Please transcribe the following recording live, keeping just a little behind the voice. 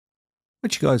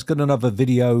But you guys, got another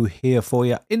video here for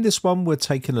you. In this one, we're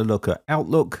taking a look at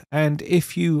Outlook. And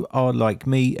if you are like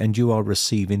me and you are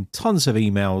receiving tons of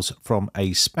emails from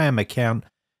a spam account,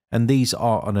 and these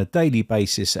are on a daily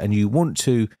basis, and you want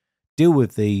to deal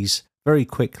with these very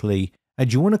quickly,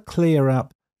 and you want to clear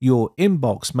up your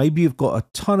inbox, maybe you've got a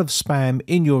ton of spam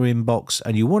in your inbox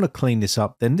and you want to clean this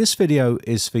up, then this video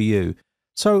is for you.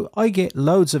 So I get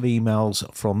loads of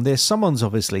emails from this. Someone's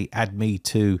obviously added me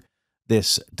to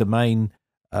this domain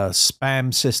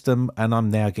spam system, and I'm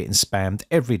now getting spammed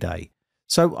every day.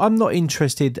 So I'm not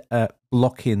interested at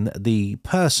blocking the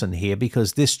person here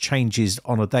because this changes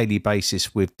on a daily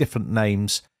basis with different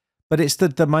names, but it's the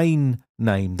domain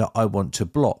name that I want to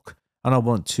block, and I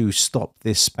want to stop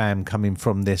this spam coming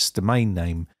from this domain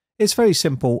name. It's very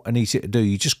simple and easy to do.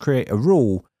 You just create a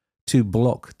rule to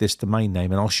block this domain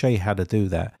name, and I'll show you how to do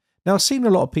that. Now, I've seen a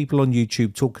lot of people on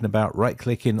YouTube talking about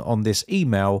right-clicking on this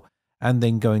email and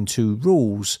then going to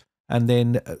rules and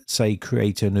then say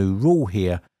create a new rule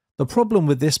here. The problem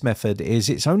with this method is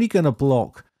it's only going to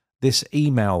block this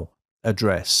email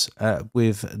address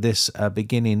with this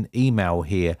beginning email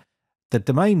here. The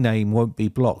domain name won't be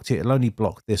blocked. It'll only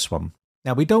block this one.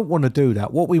 Now, we don't want to do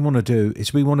that. What we want to do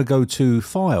is we want to go to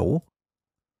File,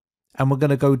 and we're going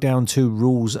to go down to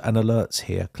Rules and Alerts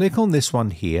here. Click on this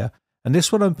one here, and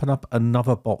this will open up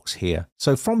another box here.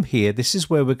 So from here, this is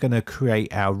where we're going to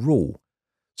create our rule.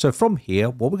 So from here,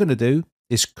 what we're going to do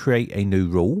is create a new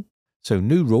rule. So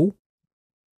new rule.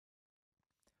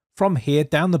 From here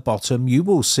down the bottom, you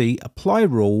will see Apply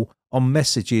Rule on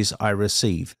Messages I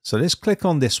Receive. So let's click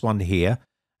on this one here,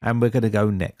 and we're going to go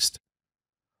Next.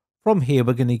 From here,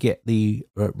 we're going to get the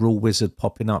rule wizard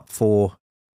popping up for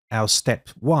our step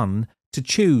 1 to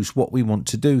choose what we want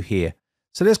to do here.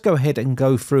 So let's go ahead and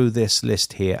go through this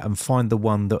list here and find the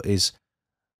one that is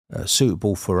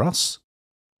suitable for us.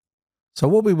 So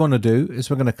what we want to do is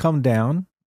we're going to come down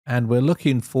and we're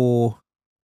looking for,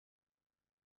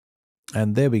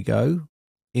 and there we go,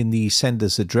 in the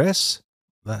sender's address.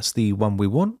 That's the one we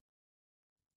want.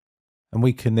 And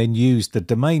we can then use the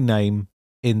domain name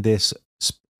in this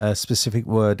specific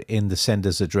word in the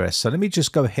sender's address. So let me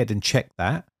just go ahead and check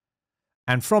that.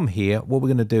 And from here, what we're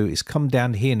going to do is come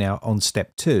down here now on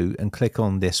step 2 and click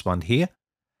on this one here.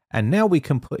 And now we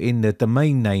can put in the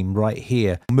domain name right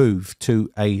here, move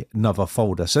to another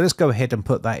folder. So let's go ahead and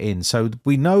put that in. So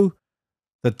we know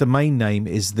the domain name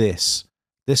is this.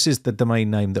 This is the domain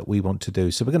name that we want to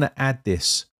do. So we're going to add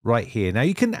this right here. Now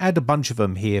you can add a bunch of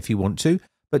them here if you want to,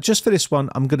 but just for this one,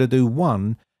 I'm going to do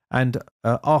one. And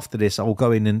after this, I'll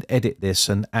go in and edit this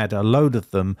and add a load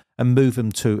of them and move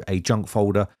them to a junk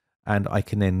folder. And I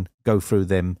can then go through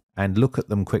them and look at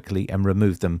them quickly and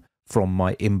remove them from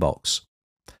my inbox.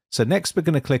 So next, we're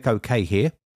going to click OK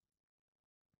here.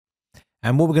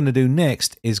 And what we're going to do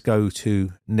next is go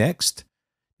to Next.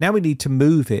 Now we need to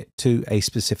move it to a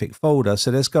specific folder.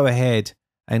 So let's go ahead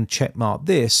and check mark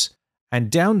this. And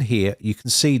down here, you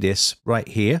can see this right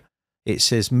here. It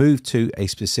says move to a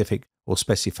specific or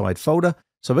specified folder.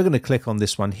 So we're going to click on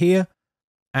this one here.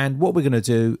 And what we're going to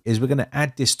do is we're going to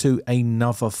add this to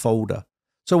another folder.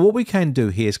 So what we can do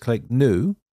here is click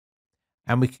New,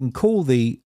 and we can call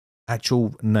the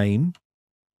actual name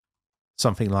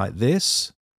something like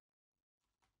this.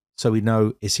 So we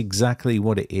know it's exactly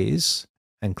what it is,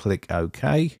 and click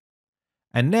OK.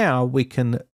 And now we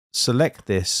can select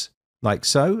this like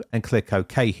so and click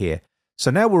OK here.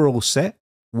 So now we're all set.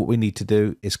 What we need to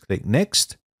do is click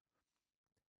Next.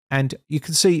 And you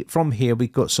can see from here,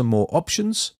 we've got some more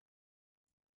options.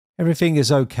 Everything is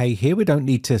okay here. We don't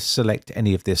need to select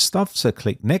any of this stuff. So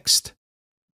click Next.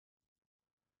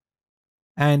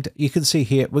 And you can see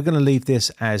here, we're going to leave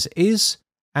this as is.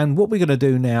 And what we're going to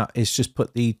do now is just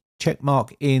put the check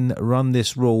mark in, run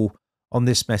this rule on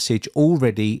this message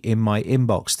already in my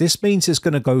inbox. This means it's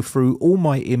going to go through all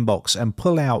my inbox and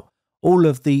pull out all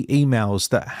of the emails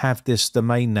that have this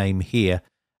domain name here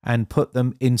and put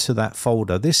them into that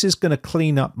folder. This is going to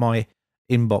clean up my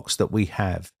inbox that we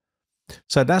have.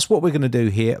 So that's what we're going to do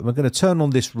here. We're going to turn on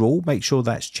this rule, make sure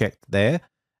that's checked there.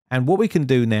 And what we can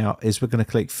do now is we're going to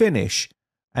click Finish.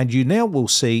 And you now will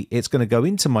see it's going to go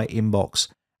into my inbox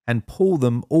and pull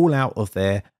them all out of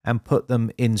there and put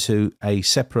them into a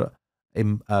separate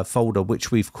folder, which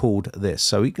we've called this.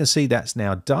 So you can see that's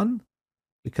now done.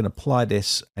 We can apply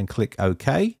this and click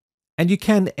OK. And you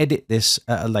can edit this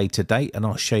at a later date, and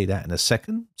I'll show you that in a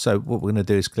second. So what we're going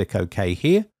to do is click OK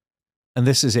here. And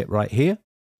this is it right here.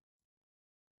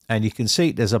 And you can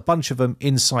see there's a bunch of them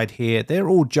inside here. They're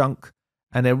all junk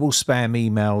and they're all spam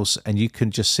emails. And you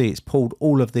can just see it's pulled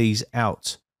all of these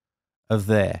out of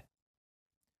there.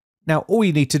 Now, all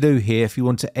you need to do here, if you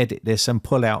want to edit this and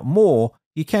pull out more,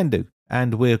 you can do.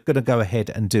 And we're going to go ahead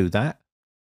and do that.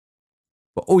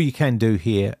 But all you can do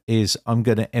here is I'm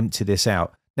going to empty this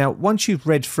out. Now, once you've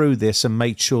read through this and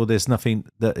made sure there's nothing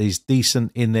that is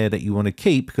decent in there that you want to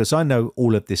keep, because I know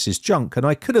all of this is junk, and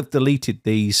I could have deleted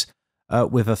these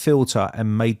with a filter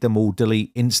and made them all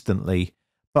delete instantly.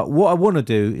 But what I want to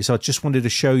do is I just wanted to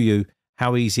show you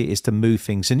how easy it is to move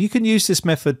things. And you can use this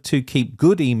method to keep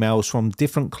good emails from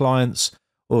different clients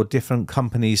or different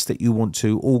companies that you want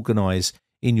to organize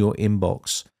in your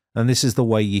inbox. And this is the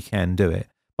way you can do it.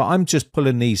 But I'm just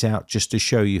pulling these out just to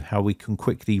show you how we can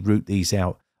quickly root these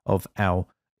out of our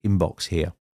inbox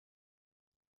here.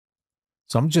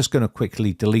 So I'm just going to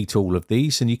quickly delete all of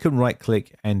these, and you can right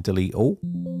click and delete all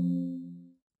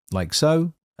like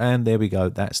so. And there we go.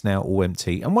 That's now all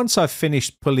empty. And once I've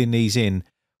finished pulling these in,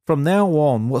 from now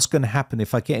on, what's going to happen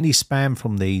if I get any spam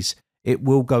from these, it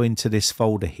will go into this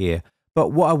folder here.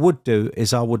 But what I would do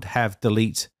is I would have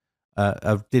delete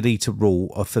a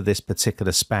rule for this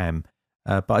particular spam.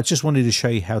 But I just wanted to show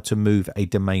you how to move a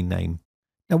domain name.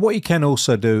 Now, what you can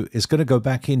also do is going to go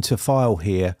back into File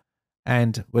here,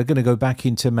 and we're going to go back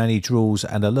into Manage Rules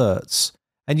and Alerts.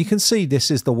 And you can see this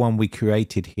is the one we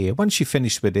created here. Once you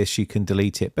finish with this, you can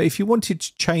delete it. But if you wanted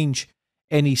to change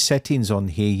any settings on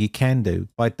here, you can do.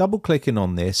 By double-clicking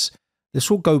on this,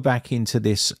 this will go back into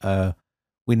this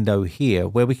window here,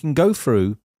 where we can go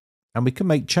through and we can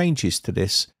make changes to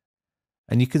this.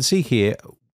 And you can see here,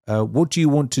 what do you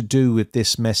want to do with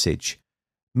this message?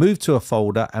 Move to a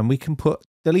folder, and we can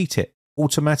delete it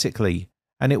automatically,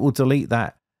 and it will delete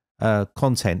that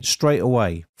content straight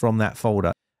away from that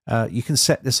folder. You can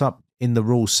set this up in the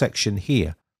rules section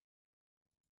here.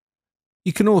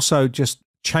 You can also just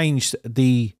change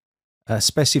the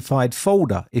specified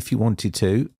folder if you wanted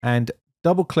to, and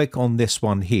double click on this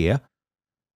one here,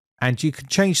 and you can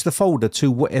change the folder to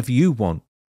whatever you want.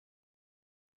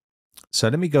 So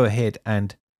let me go ahead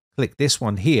and click this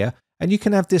one here, and you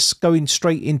can have this going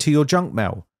straight into your junk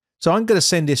mail. So I'm going to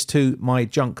send this to my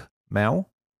junk mail,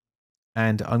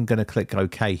 and I'm going to click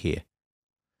OK here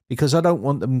because I don't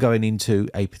want them going into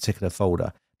a particular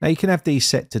folder. Now you can have these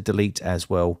set to delete as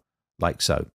well, like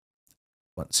so.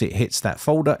 Once it hits that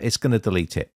folder, it's going to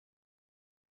delete it.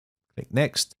 Click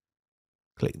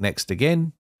next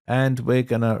again, and we're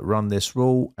going to run this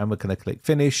rule, and we're going to click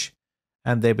finish.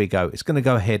 And there we go. It's going to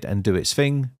go ahead and do its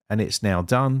thing, and it's now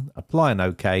done. Apply and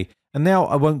OK. And now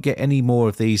I won't get any more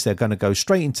of these. They're going to go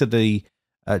straight into the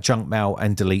junk mail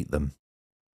and delete them.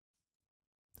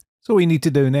 So all you need to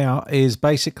do now is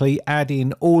basically add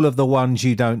in all of the ones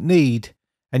you don't need,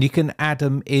 and you can add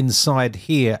them inside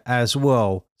here as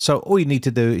well. So all you need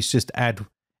to do is just add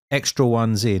extra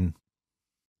ones in.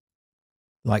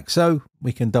 Like so.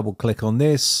 We can double click on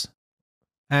this,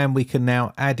 and we can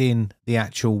now add in the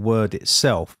actual word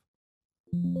itself,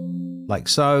 like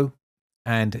so.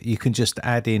 And you can just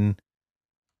add in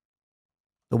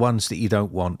the ones that you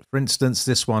don't want. For instance,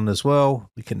 this one as well,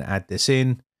 we can add this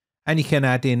in, and you can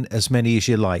add in as many as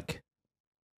you like.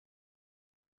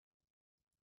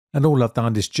 And all I've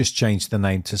done is just change the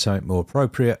name to something more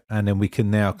appropriate, and then we can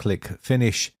now click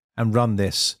finish and run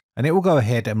this, and it will go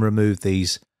ahead and remove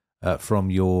these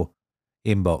from your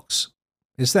inbox.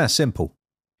 It's that simple.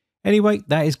 Anyway,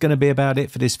 that is going to be about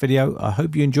it for this video. I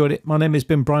hope you enjoyed it. My name has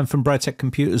been Brian from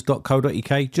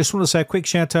briteccomputers.co.uk. Just want to say a quick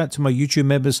shout out to my YouTube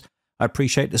members. I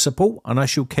appreciate the support, and I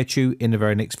shall catch you in the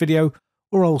very next video,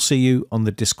 or I'll see you on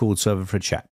the Discord server for a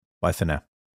chat. Bye for now.